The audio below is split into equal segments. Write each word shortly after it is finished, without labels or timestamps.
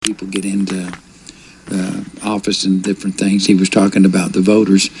people get into office and different things. He was talking about the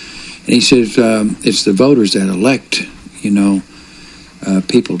voters, and he says it's the voters that elect,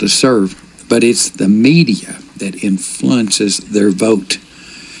 people to serve, but it's the media that influences their vote.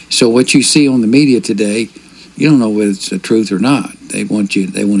 So what you see on the media today, you don't know whether it's the truth or not. They want to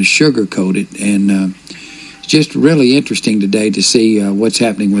sugarcoat it, and it's just really interesting today to see what's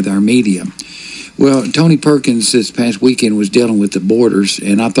happening with our media. Well, Tony Perkins this past weekend was dealing with the borders,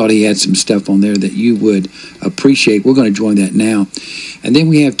 and I thought he had some stuff on there that you would appreciate. We're going to join that now. And then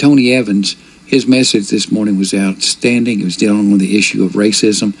we have Tony Evans. His message this morning was outstanding. He was dealing with the issue of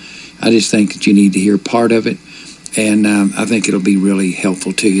racism. I just think that you need to hear part of it, and I think it'll be really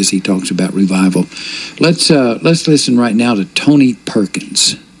helpful to you as he talks about revival. Let's listen right now to Tony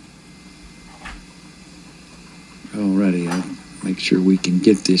Perkins. Alrighty, I'll make sure we can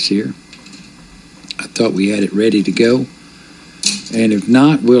get this here. I thought we had it ready to go. And if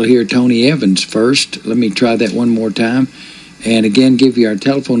not, we'll hear Tony Evans first. Let me try that one more time. And again, give you our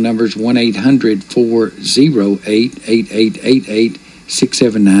telephone numbers, 1-800-408-8888,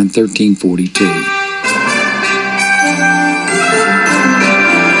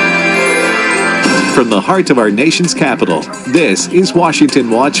 679-1342. From the heart of our nation's capital, this is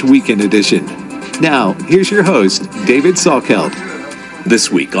Washington Watch Weekend Edition. Now, here's your host, David Salkeld.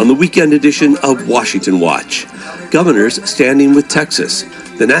 This week on the weekend edition of Washington Watch, governors standing with Texas,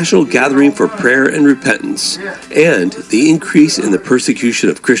 the national gathering for prayer and repentance, and the increase in the persecution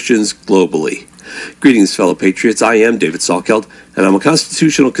of Christians globally. Greetings, fellow patriots. I am David Salkeld, and I'm a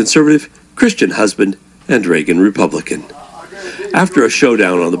constitutional conservative, Christian husband, and Reagan Republican. After a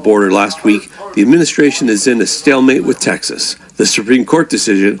showdown on the border last week, the administration is in a stalemate with Texas. The Supreme Court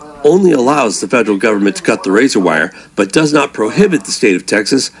decision only allows the federal government to cut the razor wire, but does not prohibit the state of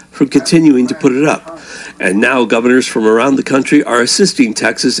Texas from continuing to put it up. And now governors from around the country are assisting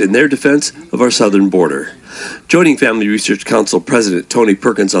Texas in their defense of our southern border. Joining Family Research Council President Tony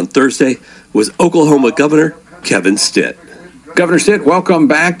Perkins on Thursday was Oklahoma Governor Kevin Stitt. Governor Stitt, welcome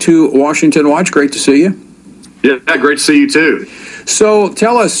back to Washington Watch. Great to see you. Yeah, great to see you too. So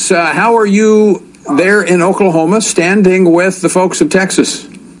tell us, how are you there in Oklahoma standing with the folks of Texas?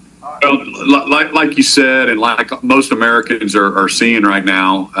 Well, like you said, and like most Americans are seeing right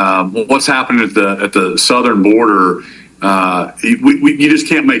now, what's happening at the southern border, you just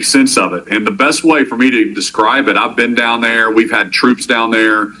can't make sense of it. And the best way for me to describe it, I've been down there, we've had troops down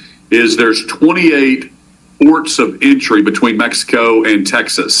there, is there's 28 ports of entry between Mexico and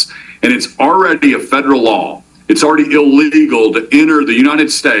Texas. And it's already a federal law. It's already illegal to enter the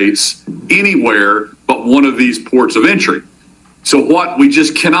United States anywhere but one of these ports of entry. So what we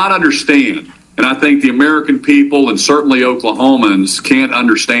just cannot understand, and I think the American people and certainly Oklahomans can't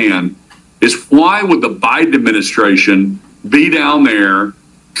understand, is why would the Biden administration be down there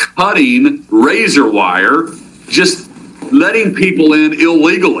cutting razor wire, just letting people in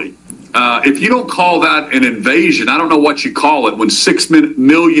illegally? If you don't call that an invasion, I don't know what you call it when 6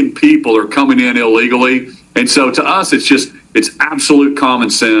 million people are coming in illegally. And so to us, it's absolute common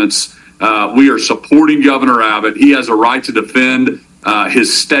sense. We are supporting Governor Abbott. He has a right to defend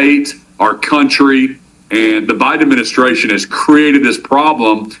his state, our country, and the Biden administration has created this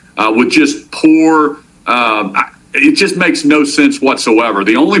problem with just poor, it just makes no sense whatsoever.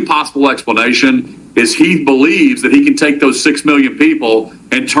 The only possible explanation is he believes that he can take those 6 million people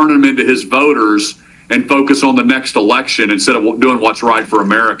and turn them into his voters and focus on the next election instead of doing what's right for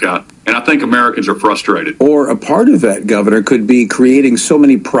America. And I think Americans are frustrated. Or a part of that, Governor, could be creating so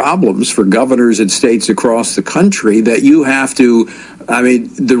many problems for governors and states across the country that you have to,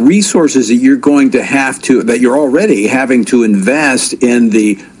 the resources that you're going to have to, that you're already having to invest in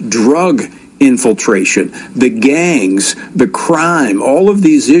the drug infiltration, the gangs, the crime, all of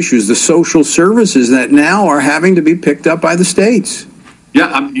these issues, the social services that now are having to be picked up by the states.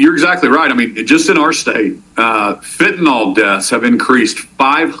 Yeah, you're exactly right. Just in our state, fentanyl deaths have increased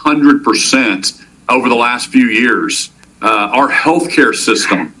 500% over the last few years. Our healthcare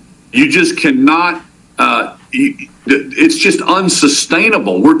system, you just cannot, it's just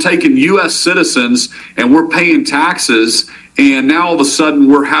unsustainable. We're taking U.S. citizens and we're paying taxes, and now all of a sudden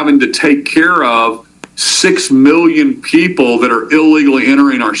we're having to take care of 6 million people that are illegally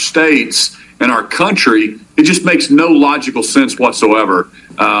entering our states and our country. It just makes no logical sense whatsoever.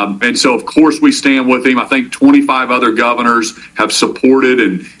 And so, of course, we stand with him. I think 25 other governors have supported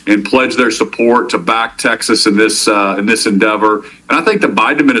and pledged their support to back Texas in this endeavor. And I think the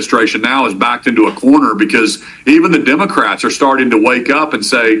Biden administration now is backed into a corner because even the Democrats are starting to wake up and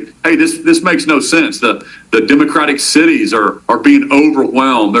say, hey, this makes no sense. The Democratic cities are being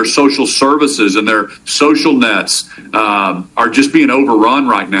overwhelmed. Their social services and their social nets are just being overrun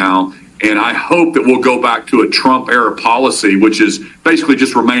right now. And I hope that we'll go back to a Trump-era policy, which is basically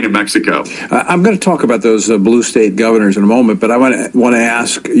just remain in Mexico. I'm going to talk about those blue state governors in a moment, but I want to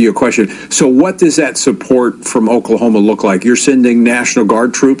ask you a question. So what does that support from Oklahoma look like? You're sending National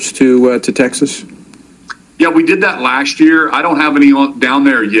Guard troops to Texas? Yeah, we did that last year. I don't have any down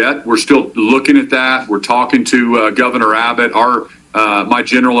there yet. We're still looking at that. We're talking to Governor Abbott. My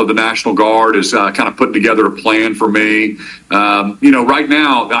general of the National Guard is kind of putting together a plan for me. Right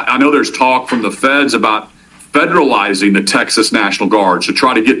now, I know there's talk from the feds about federalizing the Texas National Guard to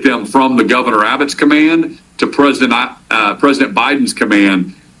try to get them from the Governor Abbott's command to President Biden's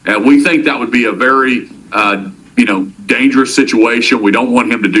command. We think that would be a very dangerous situation. We don't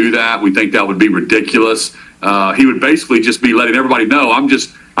want him to do that. We think that would be ridiculous. He would basically just be letting everybody know, I'm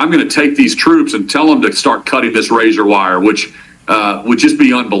going to take these troops and tell them to start cutting this razor wire, which would just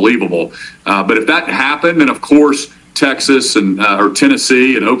be unbelievable. But if that happened, then of course Texas or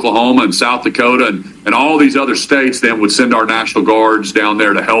Tennessee and Oklahoma and South Dakota and all these other states then would send our National Guards down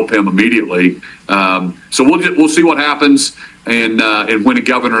there to help him immediately. So we'll see what happens and when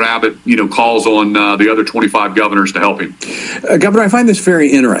Governor Abbott calls on the other 25 governors to help him. Governor, I find this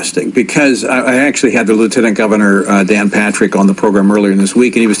very interesting because I actually had the Lieutenant Governor Dan Patrick on the program earlier this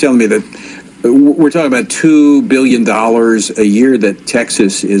week, and he was telling me that we're talking about $2 billion a year that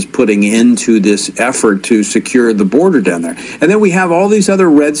Texas is putting into this effort to secure the border down there. And then we have all these other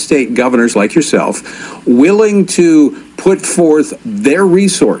red state governors like yourself willing to put forth their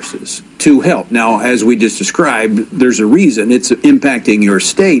resources to help. Now, as we just described, there's a reason it's impacting your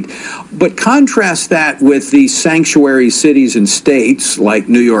state. But contrast that with the sanctuary cities and states like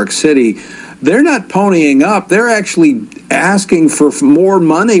New York City. They're not ponying up. They're actually asking for more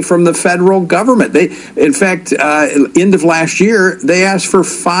money from the federal government. In fact, end of last year, they asked for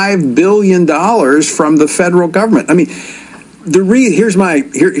 $5 billion from the federal government. I mean, here's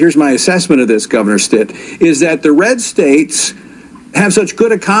my assessment of this, Governor Stitt, is that the red states have such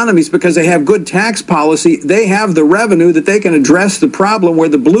good economies because they have good tax policy. They have the revenue that they can address the problem, where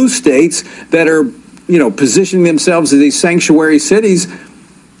the blue states that are, positioning themselves as these sanctuary cities,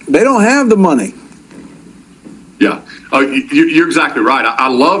 they don't have the money. Yeah, you're exactly right. I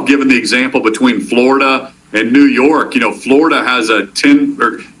love giving the example between Florida and New York. Florida has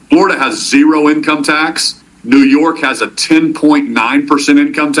Florida has zero income tax. New York has a 10.9%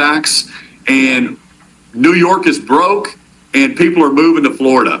 income tax, and New York is broke, and people are moving to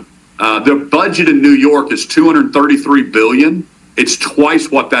Florida. The budget in New York is $233 billion. It's twice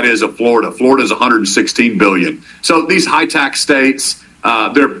what that is of Florida. Florida is $116 billion. So these high tax states,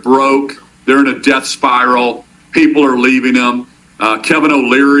 they're broke. They're in a death spiral. People are leaving them. Kevin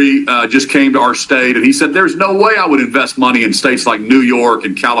O'Leary just came to our state, and he said there's no way I would invest money in states like New York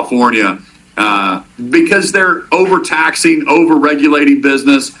and California because they're overtaxing, over-regulating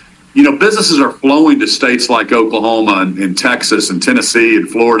business. Businesses are flowing to states like Oklahoma and Texas and Tennessee and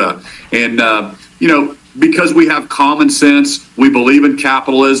Florida. And, because we have common sense, we believe in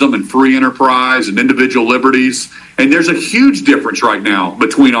capitalism and free enterprise and individual liberties. And there's a huge difference right now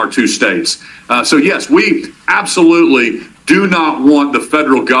between our two states. So, yes, we absolutely do not want the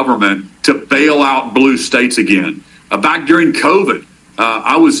federal government to bail out blue states again. Back during COVID,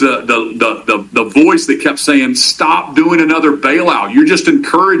 I was the voice that kept saying, stop doing another bailout. You're just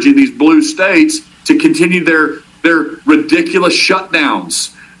encouraging these blue states to continue their ridiculous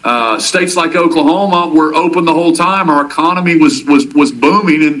shutdowns. States like Oklahoma were open the whole time. Our economy was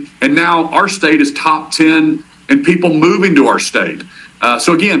booming, and now our state is top 10 and people moving to our state.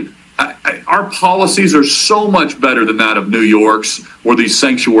 So again, our policies are so much better than that of New York's or these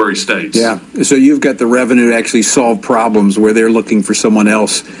sanctuary states. Yeah, so you've got the revenue to actually solve problems where they're looking for someone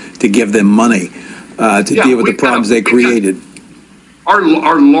else to give them money to deal with the problems they created.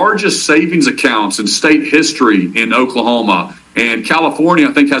 Our largest savings accounts in state history in Oklahoma and California,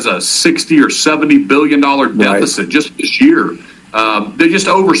 I think, has a $60 or $70 billion deficit just this year. They just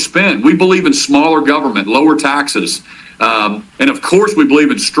overspend. We believe in smaller government, lower taxes. And of course, we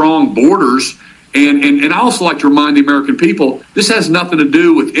believe in strong borders. And I also like to remind the American people, this has nothing to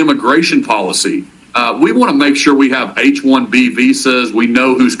do with immigration policy. We want to make sure we have H-1B visas. We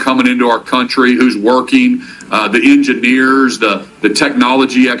know who's coming into our country, who's working, the engineers, the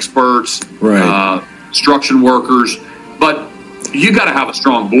technology experts, construction workers. But you got to have a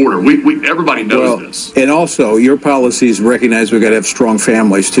strong border. Everybody knows this. And also, your policies recognize we've got to have strong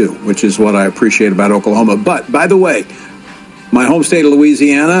families, too, which is what I appreciate about Oklahoma. But, by the way, my home state of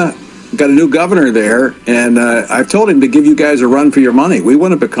Louisiana got a new governor there, and I've told him to give you guys a run for your money. We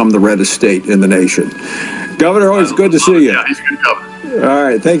want to become the reddest state in the nation. Governor, always good to see you. Yeah, he's a good governor. All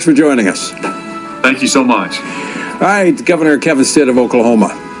right, thanks for joining us. Thank you so much. All right, Governor Kevin Stitt of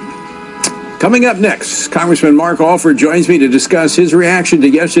Oklahoma. Coming up next, Congressman Mark Alford joins me to discuss his reaction to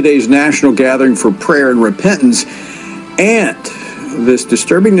yesterday's national gathering for prayer and repentance and this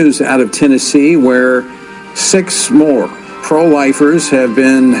disturbing news out of Tennessee where 6 more pro-lifers have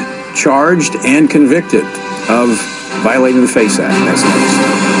been charged and convicted of violating the FACE Act. That's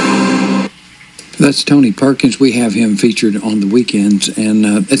next. That's Tony Perkins. We have him featured on the weekends, and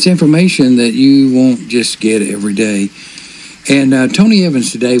it's information that you won't just get every day. And Tony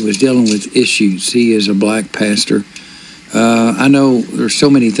Evans today was dealing with issues. He is a black pastor. I know there's so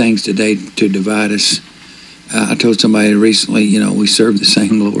many things today to divide us. I told somebody recently, we serve the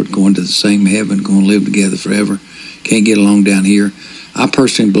same Lord, going to the same heaven, going to live together forever. Can't get along down here. I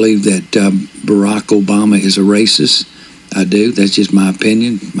personally believe that Barack Obama is a racist. I do. That's just my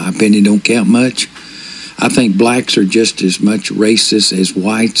opinion. My opinion don't count much. I think blacks are just as much racist as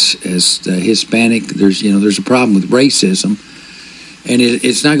whites, as Hispanic. There's a problem with racism. And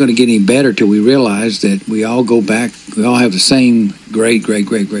it's not going to get any better till we realize that we all go back. We all have the same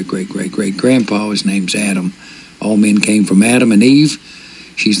great-great-great-great-great-great-great-grandpa. His name's Adam. All men came from Adam and Eve.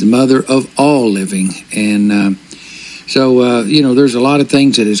 She's the mother of all living. And so there's a lot of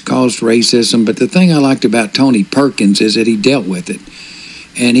things that has caused racism. But the thing I liked about Tony Perkins is that he dealt with it.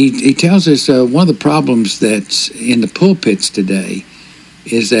 And he tells us one of the problems that's in the pulpits today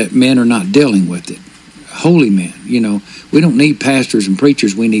is that men are not dealing with it. Holy men, we don't need pastors and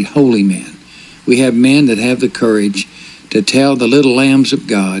preachers. We need holy men. We have men that have the courage to tell the little lambs of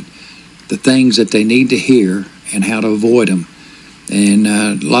God the things that they need to hear and how to avoid them. And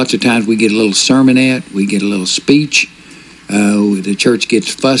lots of times we get a little sermonette, we get a little speech. The church gets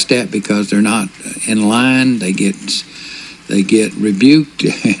fussed at because they're not in line. They get rebuked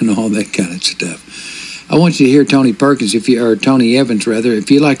and all that kind of stuff. I want you to hear Tony Perkins, or Tony Evans rather.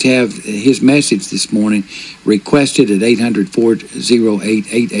 If you'd like to have his message this morning, request it at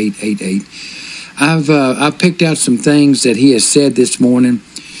 800-408-8888. I've picked out some things that he has said this morning.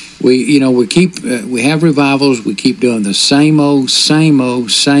 We have revivals. We keep doing the same old,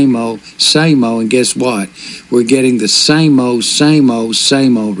 and guess what? We're getting the same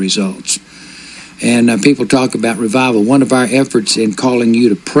old results. And people talk about revival. One of our efforts in calling you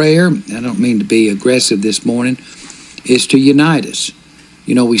to prayer, I don't mean to be aggressive this morning, is to unite us.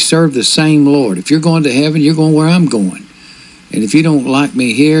 We serve the same Lord. If you're going to heaven, you're going where I'm going. And if you don't like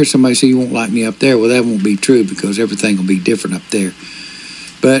me here, somebody say you won't like me up there. Well, that won't be true because everything will be different up there.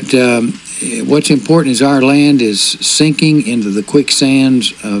 But what's important is our land is sinking into the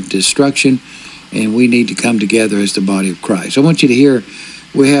quicksands of destruction, and we need to come together as the body of Christ. I want you to hear.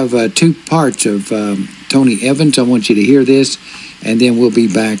 We have 2 parts of Tony Evans. I want you to hear this, and then we'll be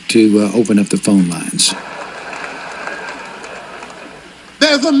back to open up the phone lines.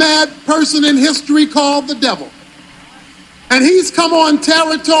 There's a mad person in history called the devil. And he's come on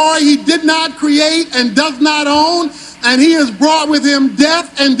territory he did not create and does not own, and he has brought with him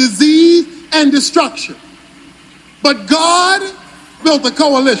death and disease and destruction. But God built a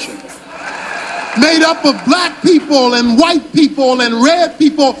coalition made up of black people and white people and red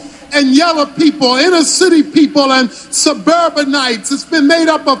people and yellow people, inner city people and suburbanites. It's been made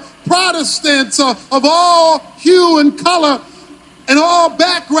up of Protestants of all hue and color and all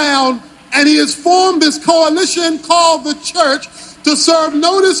background. And he has formed this coalition called the church to serve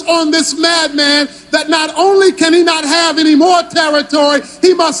notice on this madman that not only can he not have any more territory,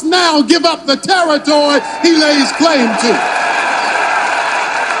 he must now give up the territory he lays claim to.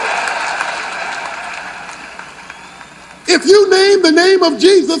 If you name the name of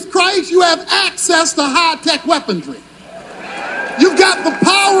Jesus Christ, you have access to high-tech weaponry. You've got the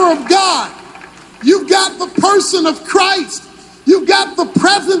power of God. You've got the person of Christ. You've got the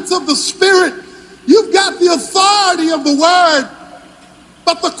presence of the Spirit. You've got the authority of the Word.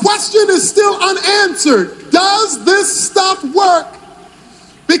 But the question is still unanswered. Does this stuff work?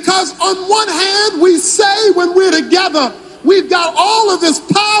 Because on one hand, we say when we're together, we've got all of this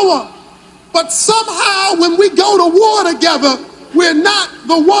power. But somehow when we go to war together, we're not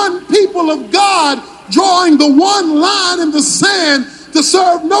the one people of God drawing the one line in the sand to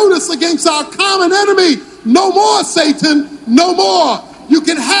serve notice against our common enemy. No more, Satan, no more. You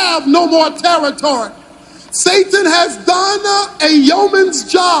can have no more territory. Satan has done a yeoman's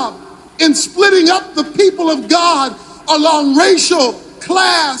job in splitting up the people of God along racial,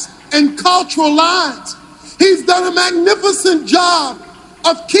 class, and cultural lines. He's done a magnificent job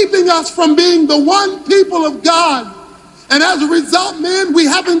of keeping us from being the one people of God. And as a result, man, we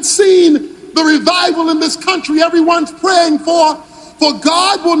haven't seen the revival in this country everyone's praying for. For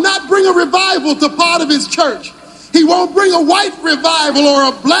God will not bring a revival to part of his church. He won't bring a white revival or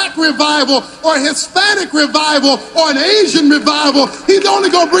a black revival or a Hispanic revival or an Asian revival. He's only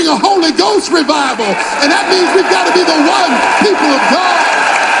going to bring a Holy Ghost revival. And that means we've got to be the one people of God.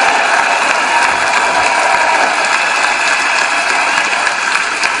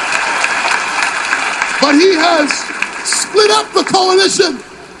 But he has split up the coalition.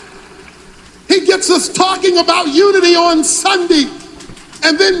 He gets us talking about unity on Sunday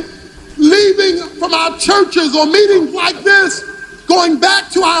and then leaving from our churches or meetings like this, going back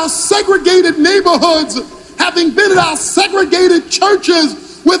to our segregated neighborhoods, having been at our segregated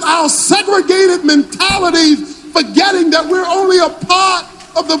churches with our segregated mentalities, forgetting that we're only a part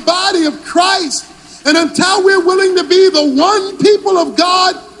of the body of Christ. And until we're willing to be the one people of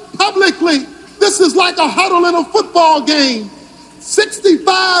God publicly, this is like a huddle in a football game.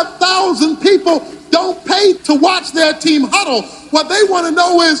 65,000 people don't pay to watch their team huddle. What they want to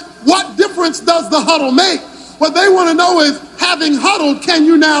know is, what difference does the huddle make? What they want to know is, having huddled, can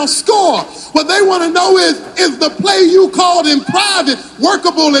you now score? What they want to know is the play you called in private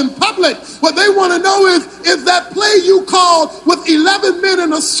workable in public? What they want to know is that play you called with 11 men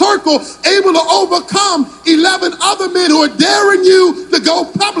in a circle able to overcome 11 other men who are daring you to go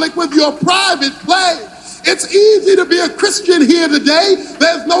public with your private play? It's easy to be a Christian here today.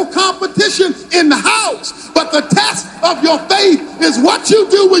 There's no competition in the house. But the test of your faith is what you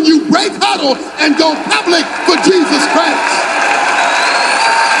do when you break huddle and go public for Jesus Christ.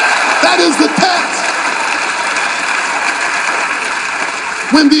 That is the test.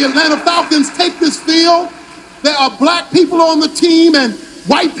 When the Atlanta Falcons take this field, there are black people on the team and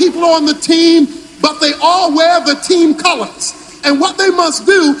white people on the team, but they all wear the team colors. And what they must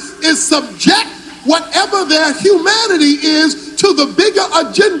do is subject whatever their humanity is to the bigger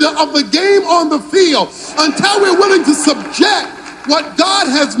agenda of the game on the field. Until we're willing to subject what God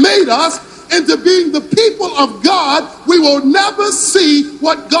has made us into being the people of God, we will never see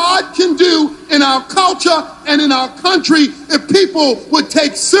what God can do in our culture and in our country if people would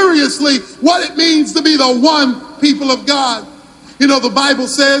take seriously what it means to be the one people of God. You know, the Bible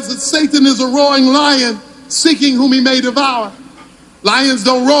says that Satan is a roaring lion seeking whom he may devour. Lions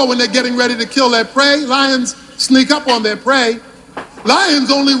don't roar when they're getting ready to kill their prey. Lions sneak up on their prey.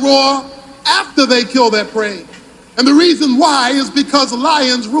 Lions only roar after they kill their prey. And the reason why is because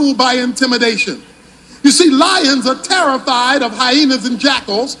lions rule by intimidation. You see, lions are terrified of hyenas and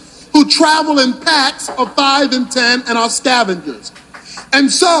jackals who travel in packs of 5 and 10 and are scavengers. And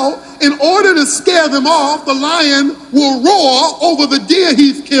so, in order to scare them off, the lion will roar over the deer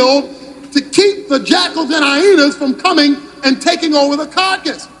he's killed to keep the jackals and hyenas from coming and taking over the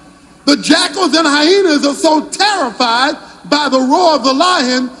carcass. The jackals and hyenas are so terrified by the roar of the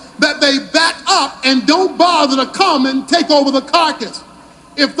lion that they back up and don't bother to come and take over the carcass.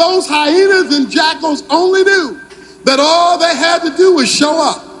 If those hyenas and jackals only knew that all they had to do was show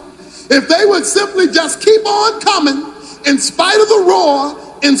up, if they would simply just keep on coming in spite of the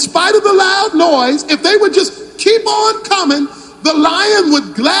roar, in spite of the loud noise, if they would just keep on coming, the lion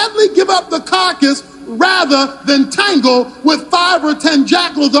would gladly give up the carcass rather than tangle with 5 or 10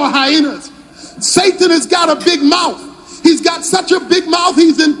 jackals or hyenas. Satan has got a big mouth. He's got such a big mouth,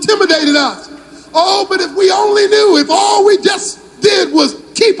 he's intimidated us. Oh, but if we only knew, if all we just did was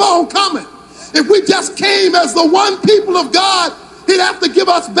keep on coming, if we just came as the one people of God, he'd have to give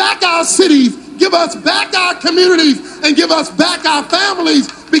us back our cities, give us back our communities, and give us back our families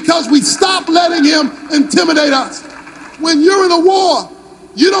because we stopped letting him intimidate us. When you're in a war,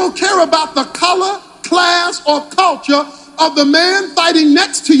 you don't care about the color, class, or culture of the man fighting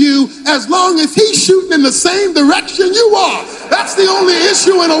next to you as long as he's shooting in the same direction you are. That's the only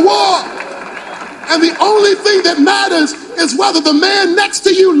issue in a war. And the only thing that matters is whether the man next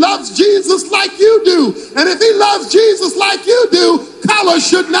to you loves Jesus like you do. And if he loves Jesus like you do, color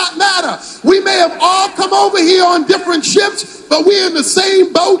should not matter. We may have all come over here on different ships, but we're in the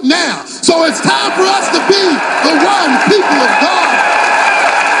same boat now. So it's time for us to be the one people of God.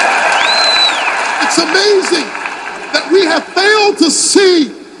 It's amazing that we have failed to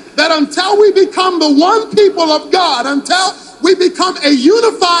see that until we become the one people of God, until we become a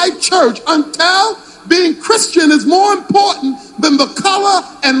unified church, until being Christian is more important than the color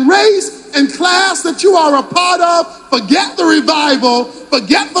and race and class that you are a part of, forget the revival,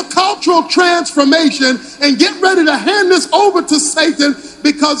 forget the cultural transformation, and get ready to hand this over to Satan,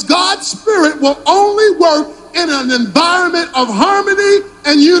 because God's Spirit will only work in an environment of harmony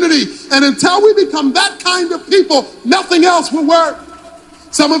and unity. And until we become that kind of people, nothing else will work.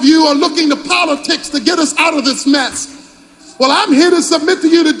 Some of you are looking to politics to get us out of this mess. Well, I'm here to submit to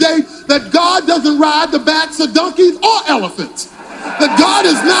you today that God doesn't ride the backs of donkeys or elephants. That God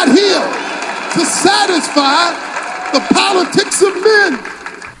is not here to satisfy the politics of men.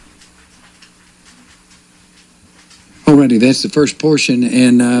 Alrighty, that's the first portion,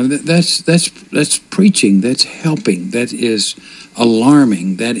 and that's preaching, that's helping, that is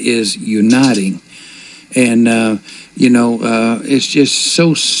alarming, that is uniting. And it's just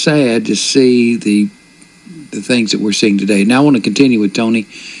so sad to see the things that we're seeing today. Now I want to continue with Tony,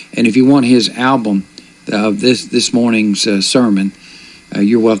 and if you want his album of this morning's sermon,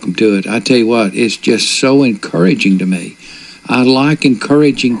 you're welcome to it. I tell you what, it's just so encouraging to me. I like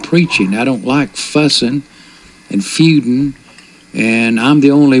encouraging preaching. I don't like fussing and feuding, and I'm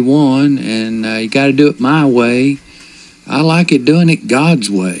the only one, and you got to do it my way. I like it doing it God's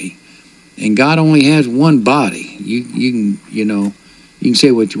way, and God only has one body. You can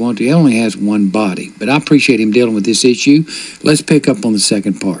say what you want to. He only has one body, but I appreciate him dealing with this issue. Let's pick up on the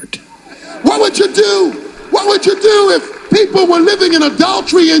second part. What would you do? What would you do if people were living in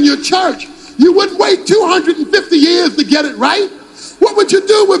adultery in your church? You wouldn't wait 250 years to get it right. What would you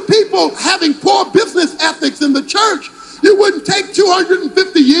do with people having poor business ethics in the church? You wouldn't take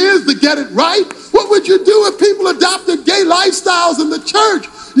 250 years to get it right. What would you do if people adopted gay lifestyles in the church?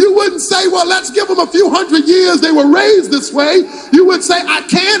 You wouldn't say, well, let's give them a few hundred years. They were raised this way. You would say, I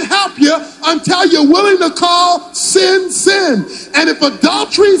can't help you until you're willing to call sin, sin. And if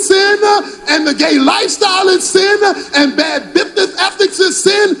adultery is sin, and the gay lifestyle is sin, and bad business ethics is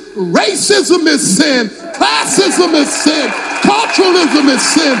sin, racism is sin, classism is sin, culturalism is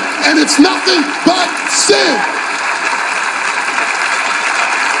sin, and it's nothing but sin.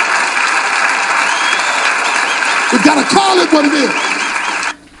 We've got to call it what it is.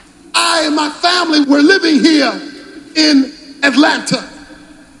 I and my family were living here in Atlanta.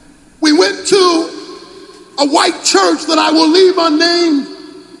 We went to a white church that I will leave unnamed.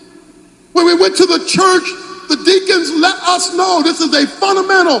 When we went to the church, the deacons let us know this is a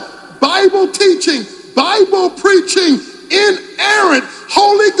fundamental Bible teaching, Bible preaching, inerrant,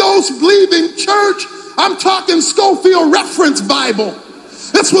 Holy Ghost believing church. I'm talking Schofield Reference Bible.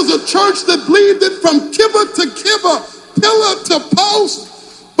 This was a church that believed it from kibbutz to kibbutz, pillar to post.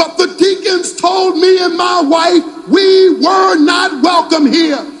 But the deacons told me and my wife we were not welcome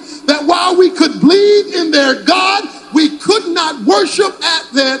here. That while we could believe in their God, we could not worship at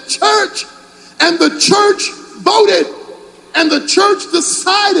their church. And the church voted, and the church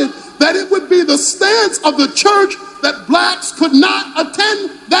decided that it would be the stance of the church that blacks could not attend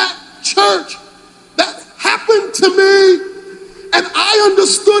that church. That happened to me. And I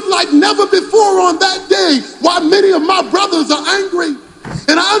understood like never before on that day why many of my brothers are angry.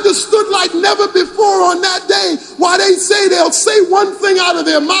 And I understood like never before on that day why they'll say one thing out of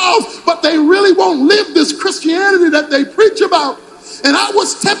their mouths, but they really won't live this Christianity that they preach about. And I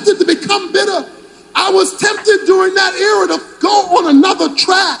was tempted to become bitter. I was tempted during that era to go on another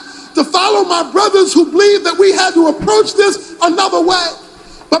track, to follow my brothers who believed that we had to approach this another way.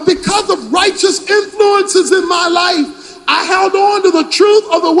 But because of righteous influences in my life, I held on to the truth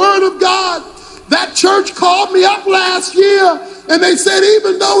of the Word of God. That church called me up last year, and they said,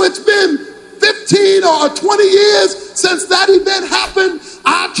 even though it's been 15 or 20 years since that event happened,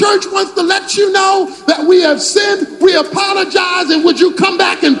 our church wants to let you know that we have sinned, we apologize, and would you come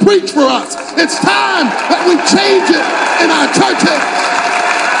back and preach for us? It's time that we change it in our churches.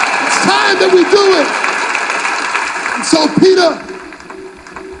 It's time that we do it. And so Peter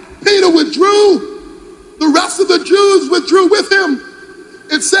withdrew. The rest of the Jews withdrew with him.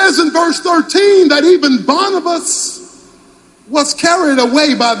 It says in verse 13 that even Barnabas was carried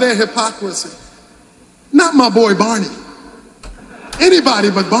away by their hypocrisy. Not my boy Barney.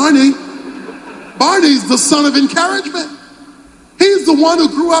 Anybody but Barney. Barney's the son of encouragement. He's the one who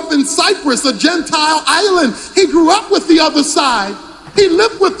grew up in Cyprus, a Gentile island. He grew up with the other side. He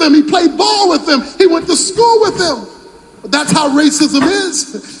lived with them. He played ball with them. He went to school with them. But that's how racism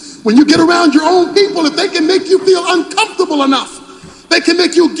is. When you get around your own people, if they can make you feel uncomfortable enough, they can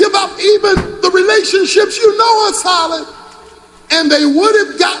make you give up even the relationships you know are solid. And they would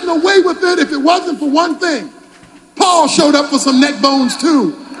have gotten away with it if it wasn't for one thing. Paul showed up for some neck bones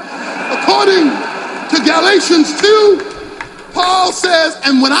too. According to Galatians 2, Paul says,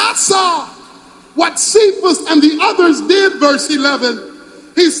 and when I saw what Cephas and the others did, verse 11,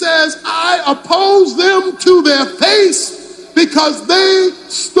 he says, I opposed them to their face because they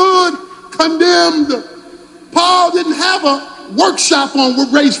stood condemned. Paul didn't have a workshop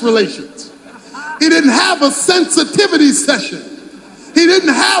on race relations. He didn't have a sensitivity session. He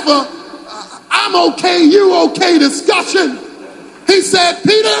didn't have a I'm okay, you okay discussion. He said,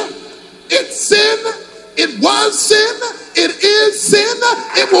 Peter, it's sin. It was sin. It is sin.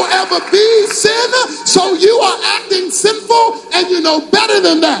 It will ever be sin. So you are acting sinful, and you know better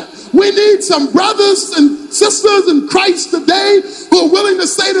than that. We need some brothers and sisters in Christ today who are willing to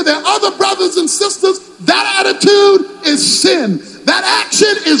say to their other brothers and sisters, that attitude is sin. That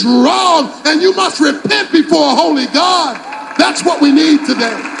action is wrong, and you must repent before a holy God. That's what we need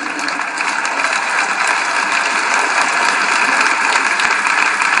today.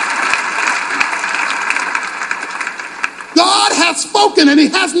 God has spoken, and he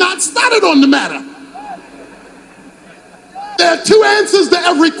has not stuttered on the matter. There are two answers to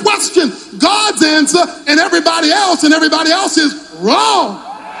every question. God's answer and everybody else is wrong.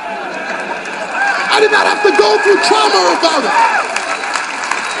 I did not have to go through trauma about it.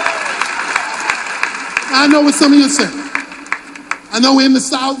 I know what some of you are saying. I know we're in the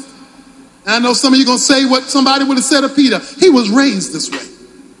South. And I know some of you are going to say what somebody would have said of Peter. He was raised this way.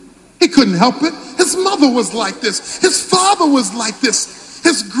 He couldn't help it. His mother was like this. His father was like this.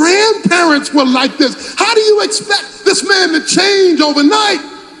 His grandparents were like this. How do you expect this man to change overnight?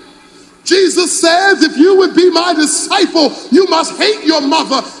 Jesus says, if you would be my disciple, you must hate your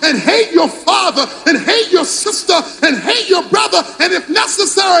mother and hate your father and hate your sister and hate your brother, and if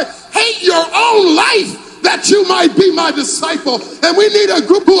necessary, hate your own life, that you might be my disciple. And we need a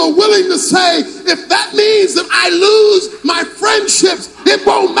group who are willing to say, if that means that I lose my friendships, it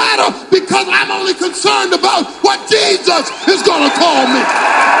won't matter, because I'm only concerned about what Jesus is going to call me.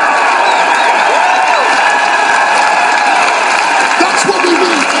 That's what we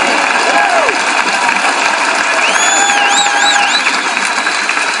need.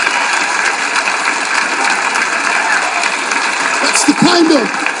 That's the kind of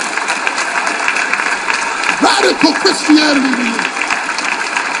radical Christianity we need.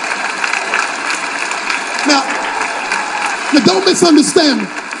 Now don't misunderstand me.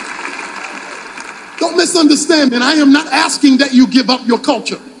 Don't misunderstand me. And I am not asking that you give up your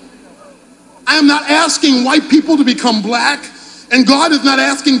culture. I am not asking white people to become black. And God is not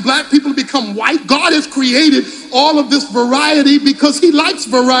asking black people to become white. God has created all of this variety because he likes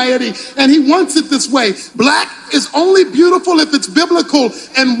variety and he wants it this way. Black is only beautiful if it's biblical,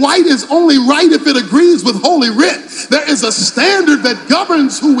 and white is only right if it agrees with Holy Writ. There is a standard that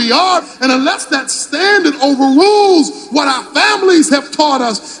governs who we are, and unless that standard overrules what our families have taught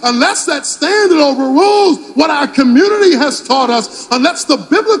us, unless that standard overrules what our community has taught us, unless the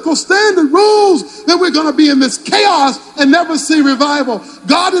biblical standard rules, then we're going to be in this chaos and never see revival.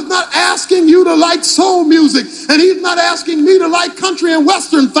 God is not asking you to like soul music, and he's not asking me to like country and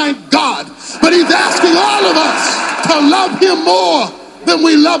western, thank God. But he's asking all of us to love him more than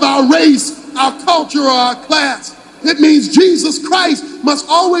we love our race, our culture, or our class. It means Jesus Christ must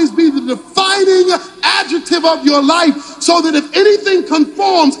always be the defining adjective of your life, so that if anything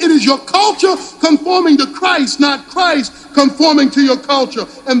conforms, it is your culture conforming to Christ, not Christ conforming to your culture.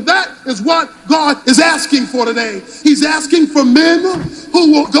 And that is what God is asking for today. He's asking for men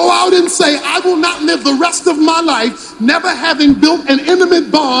who will go out and say, I will not live the rest of my life never having built an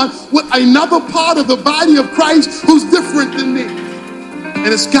intimate bond with another part of the body of Christ who's different than me. And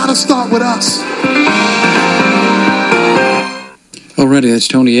it's got to start with us. Alrighty, that's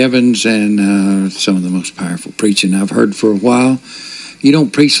Tony Evans, and some of the most powerful preaching I've heard for a while. You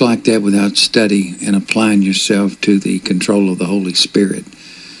don't preach like that without study and applying yourself to the control of the Holy Spirit.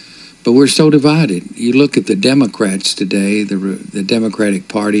 But we're so divided. You look at the Democrats today, the Democratic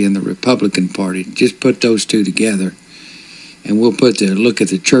Party and the Republican Party. Just put those two together, and we'll look at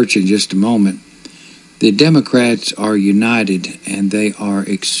the church in just a moment. The Democrats are united, and they are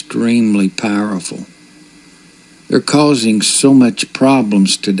extremely powerful. They're causing so much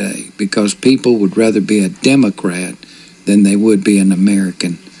problems today because people would rather be a Democrat than they would be an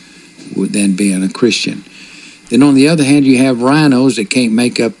American, than being a Christian. Then on the other hand, you have rhinos that can't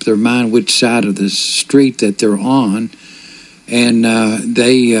make up their mind which side of the street that they're on, and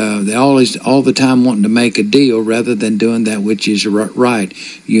they always all the time wanting to make a deal rather than doing that which is right,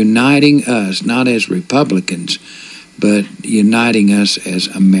 uniting us not as Republicans, but uniting us as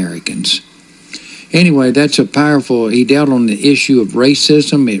Americans. Anyway, that's a powerful, he dealt on the issue of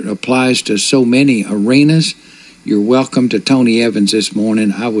racism. It applies to so many arenas. You're welcome to Tony Evans this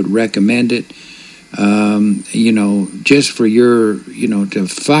morning. I would recommend it, just for your, to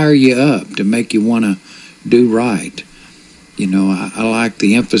fire you up, to make you want to do right. I like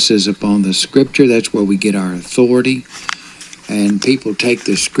the emphasis upon the scripture. That's where we get our authority. And people take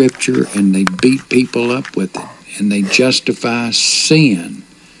the scripture and they beat people up with it. And they justify sin.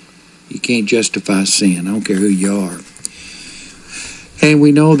 You can't justify sin. I don't care who you are. And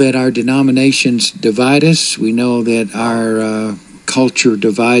we know that our denominations divide us. We know that our culture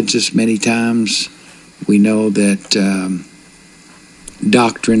divides us many times. We know that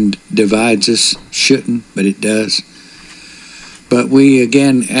doctrine divides us. Shouldn't, but it does. But we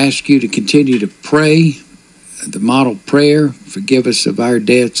again ask you to continue to pray the model prayer. Forgive us of our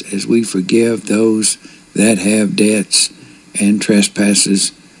debts as we forgive those that have debts and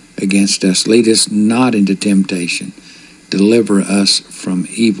trespasses against us. Lead us not into temptation. Deliver us from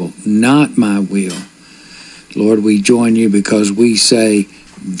evil. Not my will. Lord, we join you because we say,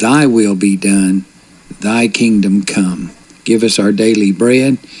 thy will be done, thy kingdom come. Give us our daily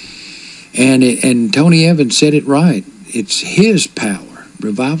bread. And Tony Evans said it right. It's his power.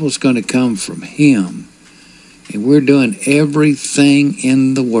 Revival's going to come from him. And we're doing everything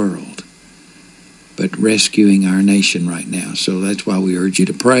in the world but rescuing our nation right now. So that's why we urge you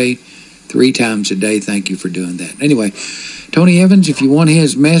to pray 3 times a day. Thank you for doing that. Anyway, Tony Evans, if you want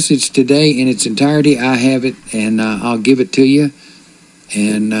his message today in its entirety, I have it, and I'll give it to you.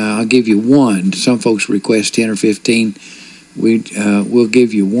 And I'll give you one. Some folks request 10 or 15. We'll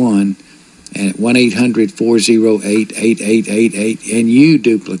give you one at 1-800-408-8888. And you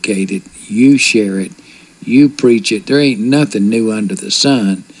duplicate it. You share it. You preach it. There ain't nothing new under the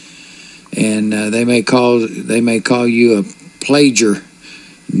sun. And they may call you a plagiar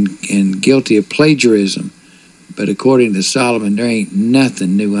and guilty of plagiarism. But according to Solomon, there ain't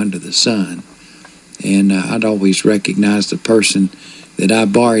nothing new under the sun. And I'd always recognize the person that I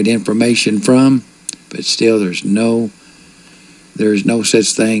borrowed information from, but still there's no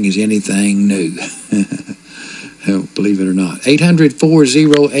such thing as anything new. Believe it or not.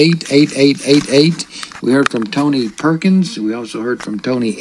 800-408-8888. We heard from Tony Perkins. We also heard from Tony